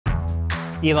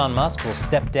Elon Musk will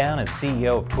step down as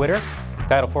CEO of Twitter.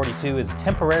 Title 42 is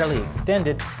temporarily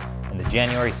extended, and the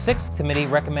January 6th committee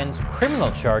recommends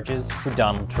criminal charges for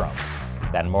Donald Trump.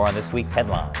 That and more on this week's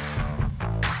headlines.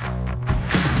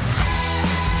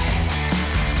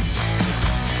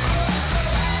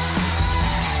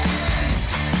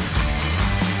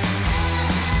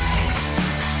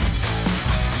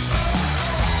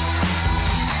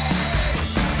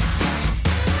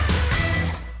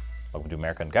 Welcome to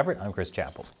America Uncovered. I'm Chris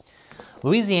Chappell.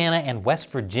 Louisiana and West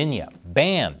Virginia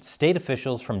banned state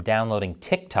officials from downloading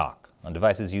TikTok on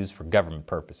devices used for government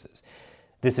purposes.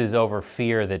 This is over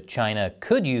fear that China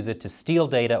could use it to steal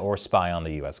data or spy on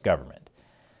the U.S. government.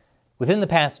 Within the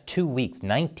past 2 weeks,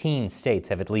 19 states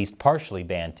have at least partially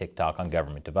banned TikTok on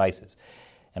government devices.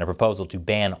 And a proposal to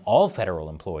ban all federal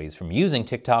employees from using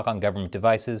TikTok on government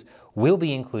devices will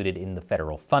be included in the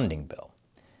federal funding bill.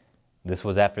 This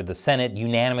was after the Senate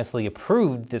unanimously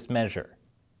approved this measure.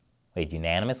 Wait,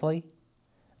 unanimously?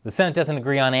 The Senate doesn't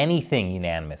agree on anything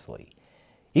unanimously.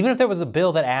 Even if there was a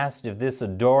bill that asked if this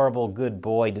adorable good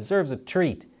boy deserves a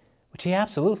treat, which he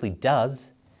absolutely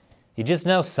does, you just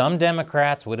know some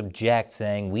Democrats would object,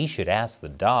 saying we should ask the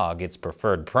dog its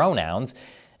preferred pronouns,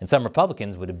 and some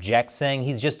Republicans would object, saying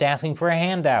he's just asking for a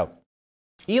handout.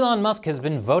 Elon Musk has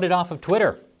been voted off of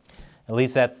Twitter. At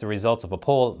least that's the results of a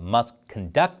poll Musk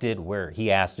conducted where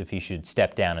he asked if he should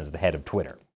step down as the head of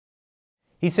Twitter.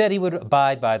 He said he would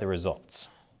abide by the results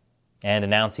and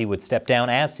announced he would step down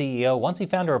as CEO once he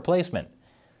found a replacement.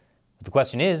 But the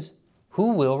question is,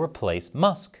 who will replace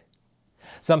Musk?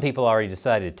 Some people already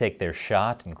decided to take their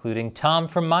shot, including Tom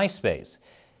from MySpace,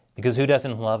 because who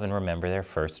doesn't love and remember their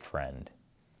first friend?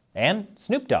 And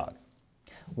Snoop Dogg.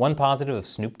 One positive of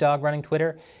Snoop Dogg running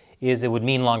Twitter is it would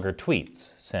mean longer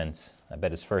tweets, since I bet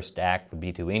his first act would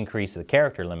be to increase the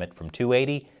character limit from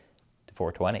 280 to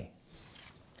 420.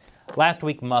 Last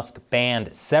week, Musk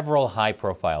banned several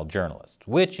high-profile journalists,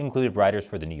 which included writers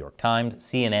for the New York Times,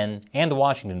 CNN, and the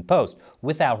Washington Post,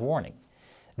 without warning.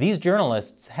 These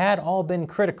journalists had all been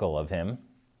critical of him.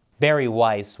 Barry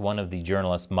Weiss, one of the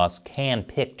journalists Musk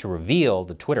handpicked to reveal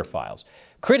the Twitter files,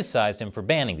 criticized him for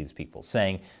banning these people,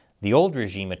 saying, "The old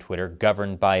regime at Twitter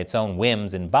governed by its own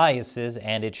whims and biases,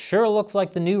 and it sure looks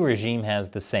like the new regime has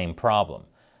the same problem.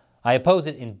 I oppose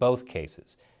it in both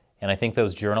cases, and I think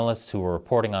those journalists who were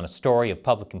reporting on a story of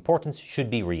public importance should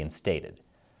be reinstated."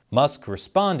 Musk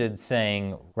responded,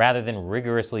 saying, rather than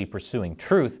rigorously pursuing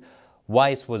truth,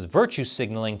 Weiss was virtue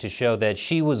signaling to show that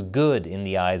she was good in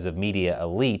the eyes of media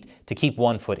elite to keep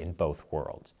one foot in both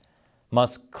worlds.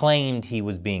 Musk claimed he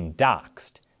was being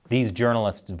doxxed. These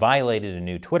journalists violated a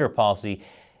new Twitter policy,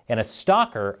 and a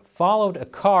stalker followed a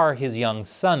car his young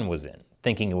son was in,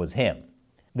 thinking it was him.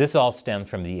 This all stemmed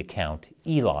from the account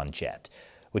Elon Jet,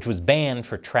 which was banned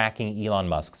for tracking Elon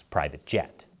Musk's private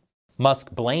jet.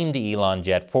 Musk blamed Elon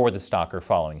Jet for the stalker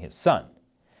following his son.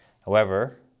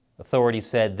 However, authorities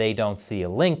said they don't see a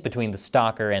link between the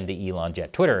stalker and the Elon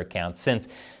Jet Twitter account, since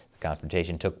the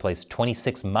confrontation took place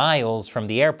 26 miles from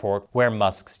the airport where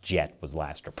Musk's jet was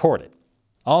last reported.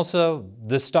 Also,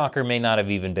 the stalker may not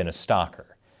have even been a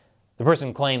stalker. The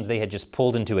person claims they had just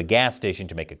pulled into a gas station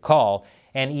to make a call,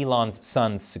 and Elon's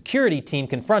son's security team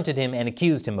confronted him and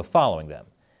accused him of following them.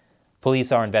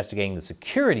 Police are investigating the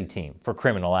security team for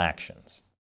criminal actions.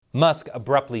 Musk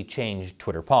abruptly changed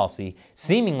Twitter policy,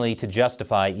 seemingly to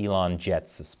justify Elon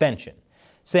Jet's suspension,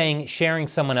 saying sharing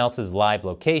someone else's live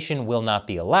location will not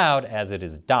be allowed as it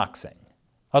is doxing.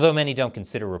 Although many don't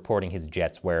consider reporting his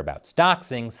jet's whereabouts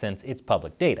doxing, since it's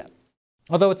public data.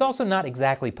 Although it's also not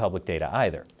exactly public data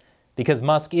either, because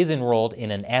Musk is enrolled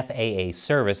in an FAA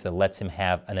service that lets him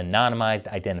have an anonymized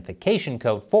identification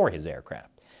code for his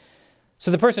aircraft.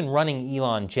 So the person running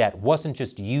Elon Jet wasn't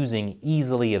just using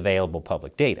easily available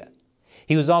public data.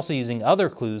 He was also using other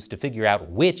clues to figure out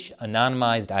which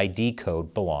anonymized ID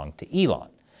code belonged to Elon,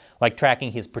 like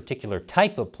tracking his particular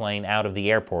type of plane out of the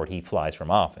airport he flies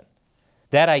from often.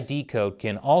 That ID code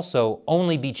can also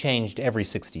only be changed every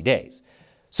 60 days.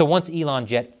 So once Elon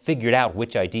Jet figured out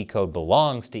which ID code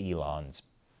belongs to Elon's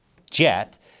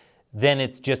jet, then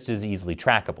it's just as easily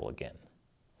trackable again.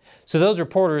 So those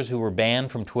reporters who were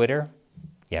banned from Twitter,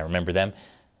 yeah, remember them?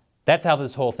 That's how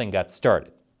this whole thing got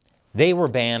started. They were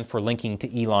banned for linking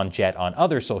to Elon Jet on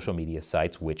other social media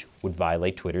sites, which would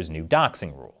violate Twitter's new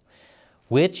doxing rule,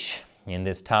 which, in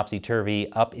this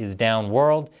topsy-turvy up-is-down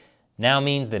world, now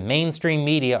means that mainstream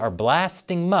media are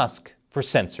blasting Musk for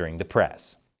censoring the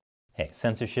press. Hey,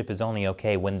 censorship is only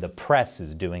okay when the press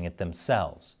is doing it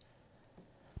themselves.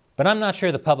 But I'm not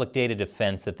sure the public data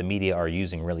defense that the media are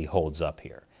using really holds up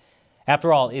here.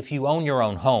 After all, if you own your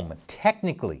own home,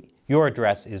 technically your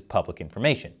address is public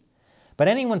information. but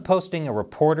anyone posting a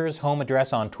reporter's home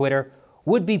address on Twitter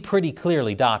would be pretty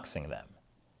clearly doxing them.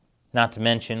 Not to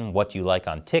mention, what you like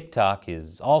on TikTok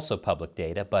is also public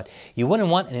data, but you wouldn't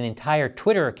want an entire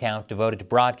Twitter account devoted to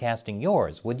broadcasting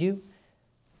yours, would you?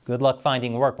 Good luck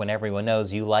finding work when everyone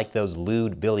knows you like those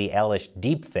lewd Billie Eilish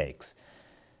deepfakes.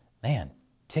 Man,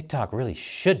 TikTok really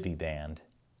should be banned.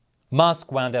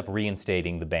 Musk wound up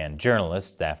reinstating the banned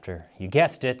journalists after, you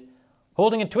guessed it,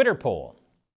 holding a Twitter poll.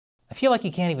 I feel like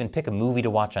you can't even pick a movie to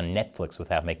watch on Netflix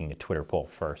without making a Twitter poll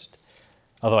first.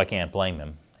 Although I can't blame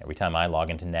him. Every time I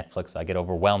log into Netflix, I get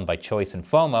overwhelmed by choice and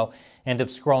FOMO, end up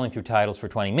scrolling through titles for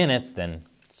 20 minutes, then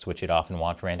switch it off and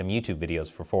watch random YouTube videos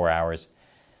for 4 hours.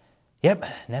 Yep,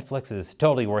 Netflix is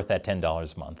totally worth that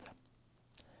 $10 a month.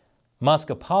 Musk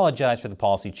apologized for the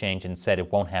policy change and said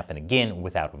it won't happen again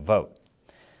without a vote.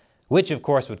 Which, of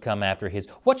course, would come after his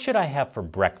 "What should I have for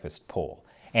breakfast?" poll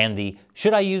and the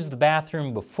 "Should I use the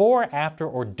bathroom before, after,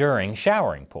 or during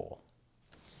showering?" poll.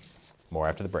 More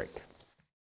after the break.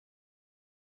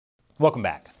 Welcome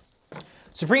back.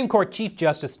 Supreme Court Chief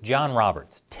Justice John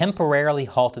Roberts temporarily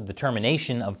halted the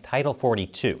termination of Title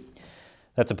 42.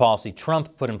 That's a policy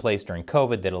Trump put in place during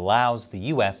COVID that allows the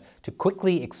U.S. to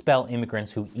quickly expel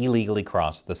immigrants who illegally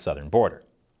cross the southern border.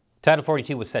 Title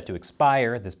 42 was set to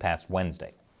expire this past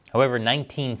Wednesday. However,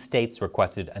 19 states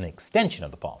requested an extension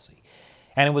of the policy,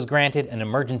 and it was granted an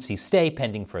emergency stay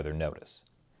pending further notice.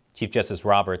 Chief Justice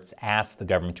Roberts asked the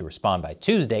government to respond by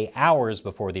Tuesday, hours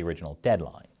before the original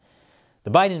deadline.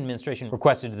 The Biden administration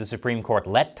requested the Supreme Court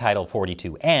let Title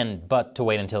 42 end, but to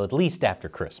wait until at least after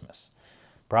Christmas,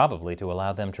 probably to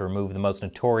allow them to remove the most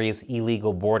notorious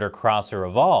illegal border crosser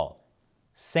of all,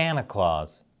 Santa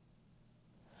Claus.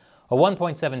 A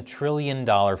 $1.7 trillion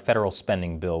federal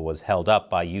spending bill was held up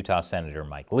by Utah Senator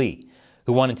Mike Lee,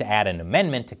 who wanted to add an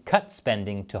amendment to cut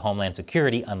spending to Homeland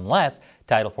Security unless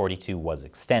Title 42 was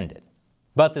extended.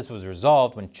 But this was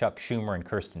resolved when Chuck Schumer and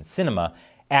Kyrsten Sinema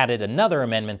added another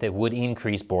amendment that would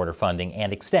increase border funding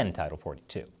and extend Title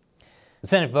 42. The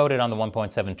Senate voted on the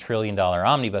 $1.7 trillion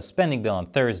omnibus spending bill on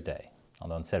Thursday,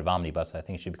 although instead of omnibus, I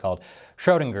think it should be called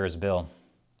Schrodinger's bill,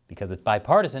 because it's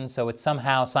bipartisan, so it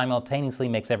somehow simultaneously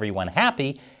makes everyone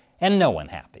happy and no one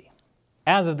happy.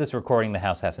 As of this recording, the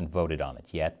House hasn't voted on it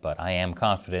yet, but I am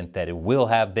confident that it will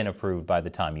have been approved by the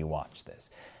time you watch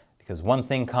this, because one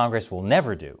thing Congress will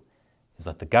never do is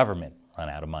let the government run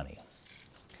out of money.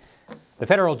 The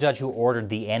federal judge who ordered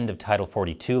the end of Title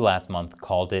 42 last month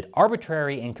called it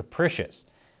arbitrary and capricious.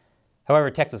 However,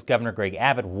 Texas Governor Greg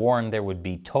Abbott warned there would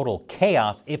be total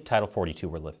chaos if Title 42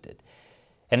 were lifted.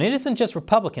 And it isn't just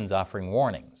Republicans offering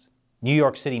warnings. New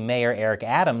York City Mayor Eric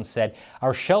Adams said,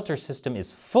 "Our shelter system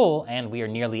is full and we are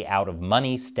nearly out of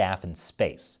money, staff, and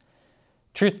space.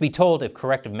 Truth be told, if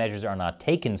corrective measures are not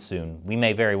taken soon, we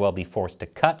may very well be forced to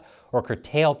cut or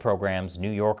curtail programs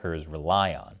New Yorkers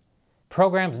rely on."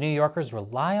 Programs New Yorkers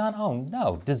rely on? Oh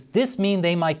no. Does this mean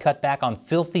they might cut back on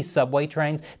filthy subway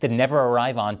trains that never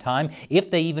arrive on time,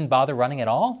 if they even bother running at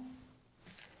all?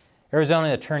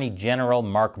 Arizona Attorney General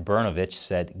Mark Brnovich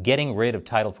said getting rid of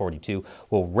Title 42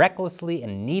 will recklessly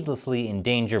and needlessly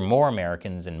endanger more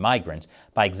Americans and migrants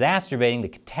by exacerbating the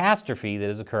catastrophe that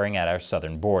is occurring at our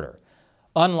southern border.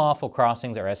 Unlawful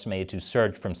crossings are estimated to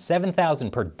surge from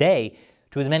 7,000 per day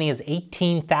to as many as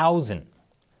 18,000.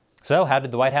 So, how did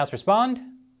the White House respond?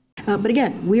 But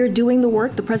again, we are doing the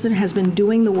work. The president has been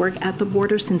doing the work at the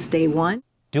border since day one.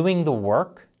 Doing the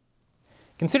work?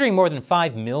 Considering more than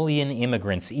 5 million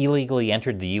immigrants illegally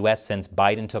entered the U.S. since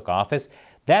Biden took office,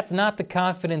 that's not the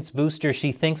confidence booster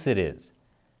she thinks it is.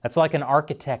 That's like an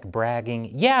architect bragging,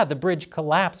 "Yeah, the bridge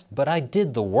collapsed, but I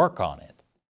did the work on it."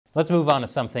 Let's move on to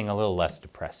something a little less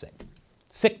depressing.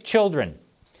 Sick children.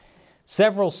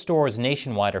 Several stores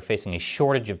nationwide are facing a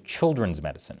shortage of children's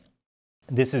medicine.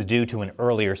 This is due to an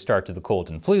earlier start to the cold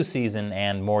and flu season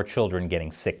and more children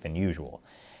getting sick than usual.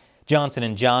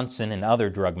 Johnson & Johnson and other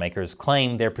drug makers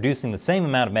claim they're producing the same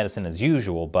amount of medicine as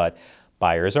usual, but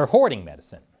buyers are hoarding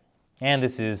medicine. And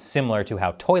this is similar to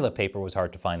how toilet paper was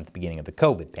hard to find at the beginning of the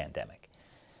COVID pandemic.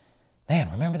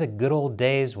 Man, remember the good old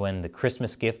days when the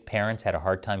Christmas gift parents had a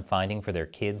hard time finding for their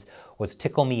kids was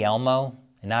Tickle Me Elmo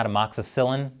and not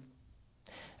amoxicillin?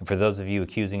 And for those of you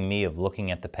accusing me of looking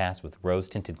at the past with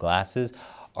rose-tinted glasses,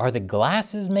 are the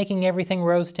glasses making everything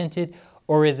rose-tinted,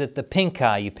 or is it the pink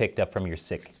eye you picked up from your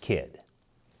sick kid?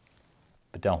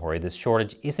 But don't worry, this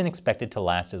shortage isn't expected to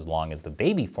last as long as the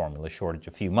baby formula shortage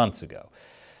a few months ago.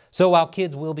 So while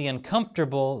kids will be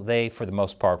uncomfortable, they, for the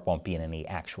most part, won't be in any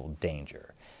actual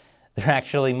danger. They're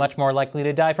actually much more likely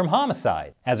to die from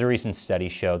homicide, as a recent study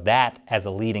showed that as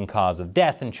a leading cause of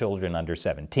death in children under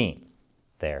 17.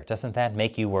 There, doesn't that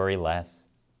make you worry less?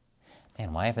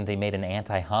 Man, why haven't they made an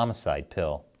anti-homicide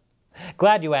pill?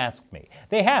 Glad you asked me.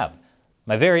 They have.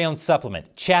 My very own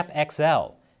supplement, Chap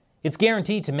XL. It's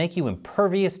guaranteed to make you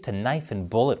impervious to knife and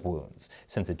bullet wounds,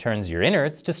 since it turns your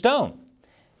innards to stone.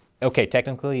 Okay,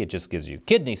 technically it just gives you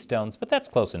kidney stones, but that's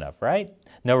close enough, right?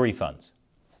 No refunds.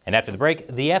 And after the break,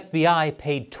 the FBI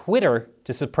paid Twitter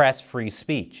to suppress free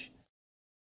speech.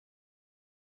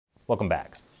 Welcome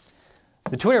back.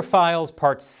 The Twitter Files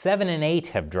Parts 7 and 8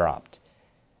 have dropped.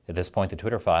 At this point, the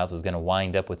Twitter Files is going to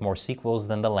wind up with more sequels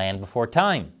than The Land Before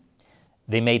Time.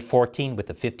 They made 14 with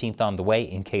the 15th on the way,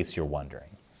 in case you're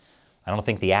wondering. I don't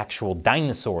think the actual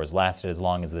dinosaurs lasted as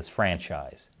long as this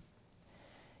franchise.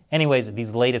 Anyways,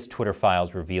 these latest Twitter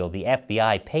files reveal the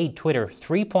FBI paid Twitter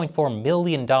 $3.4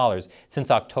 million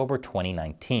since October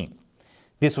 2019.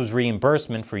 This was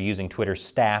reimbursement for using Twitter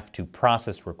staff to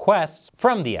process requests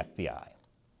from the FBI.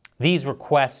 These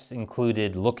requests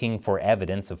included looking for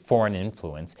evidence of foreign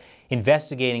influence,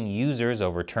 investigating users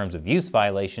over terms of use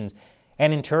violations,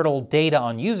 and internal data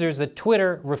on users that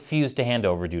Twitter refused to hand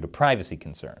over due to privacy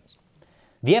concerns.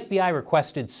 The FBI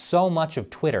requested so much of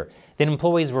Twitter that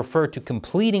employees referred to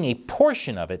completing a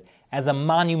portion of it as a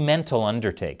monumental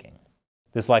undertaking.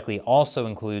 This likely also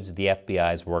includes the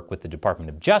FBI's work with the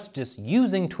Department of Justice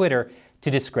using Twitter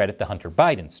to discredit the Hunter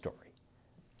Biden story.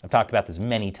 I've talked about this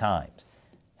many times,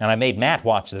 and I made Matt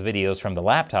watch the videos from the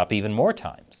laptop even more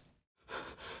times.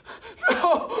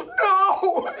 No!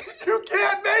 No! You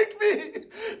can't make me!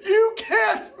 You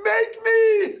can't make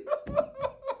me!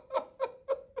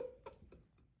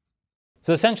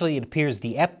 So essentially, it appears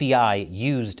the FBI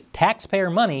used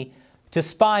taxpayer money to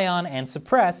spy on and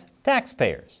suppress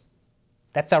taxpayers.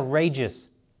 That's outrageous.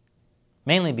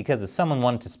 Mainly because if someone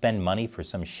wanted to spend money for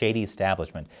some shady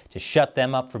establishment to shut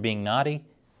them up for being naughty,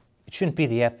 it shouldn't be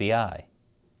the FBI.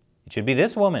 It should be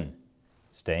this woman.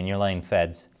 Stay in your lane,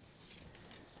 feds.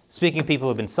 Speaking of people who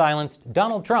have been silenced,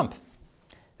 Donald Trump.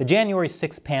 The January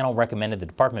 6th panel recommended the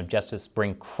Department of Justice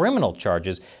bring criminal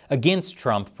charges against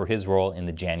Trump for his role in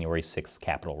the January 6th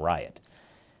Capitol riot.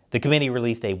 The committee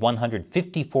released a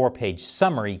 154-page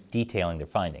summary detailing their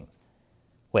findings.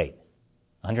 Wait,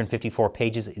 154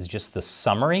 pages is just the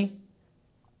summary?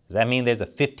 Does that mean there's a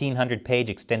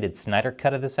 1,500-page extended Snyder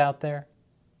cut of this out there?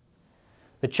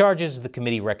 The charges the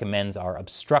committee recommends are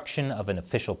obstruction of an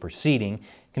official proceeding,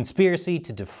 conspiracy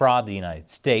to defraud the United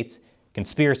States,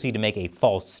 conspiracy to make a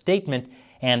false statement,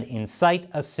 and incite,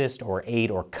 assist, or aid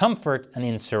or comfort an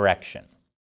insurrection.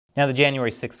 Now, the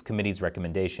January 6th committee's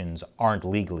recommendations aren't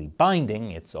legally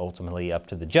binding. It's ultimately up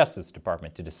to the Justice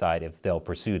Department to decide if they'll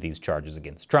pursue these charges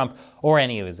against Trump or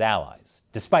any of his allies,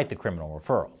 despite the criminal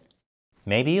referral.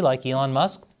 Maybe, like Elon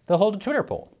Musk, they'll hold a Twitter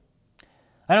poll.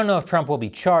 I don't know if Trump will be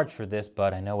charged for this,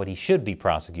 but I know what he should be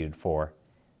prosecuted for.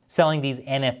 Selling these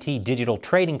NFT digital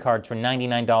trading cards for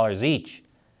 $99 each.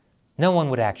 No one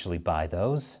would actually buy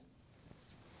those.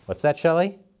 What's that,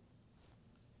 Shelley?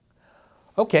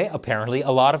 Okay, apparently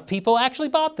a lot of people actually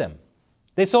bought them.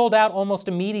 They sold out almost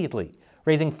immediately,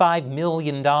 raising $5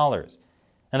 million. And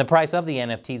the price of the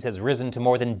NFTs has risen to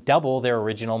more than double their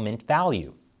original mint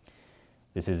value.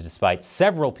 This is despite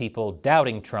several people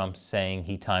doubting Trump, saying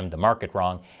he timed the market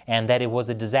wrong and that it was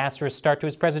a disastrous start to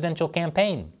his presidential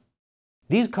campaign.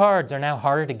 These cards are now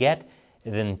harder to get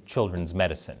than children's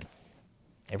medicine.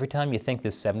 Every time you think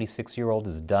this 76-year-old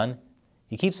is done,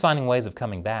 he keeps finding ways of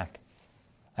coming back.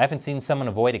 I haven't seen someone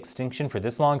avoid extinction for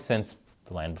this long since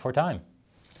The Land Before Time.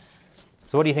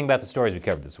 So what do you think about the stories we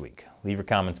covered this week? Leave your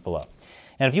comments below.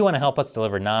 And if you want to help us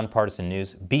deliver nonpartisan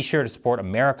news, be sure to support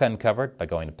America Uncovered by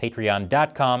going to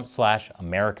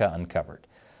patreon.com/AmericaUncovered.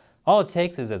 All it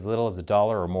takes is as little as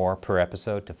 $1 or more per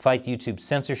episode to fight YouTube's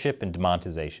censorship and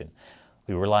demonetization.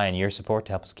 We rely on your support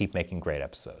to help us keep making great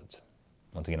episodes.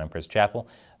 Once again, I'm Chris Chappell.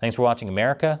 Thanks for watching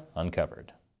America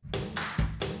Uncovered.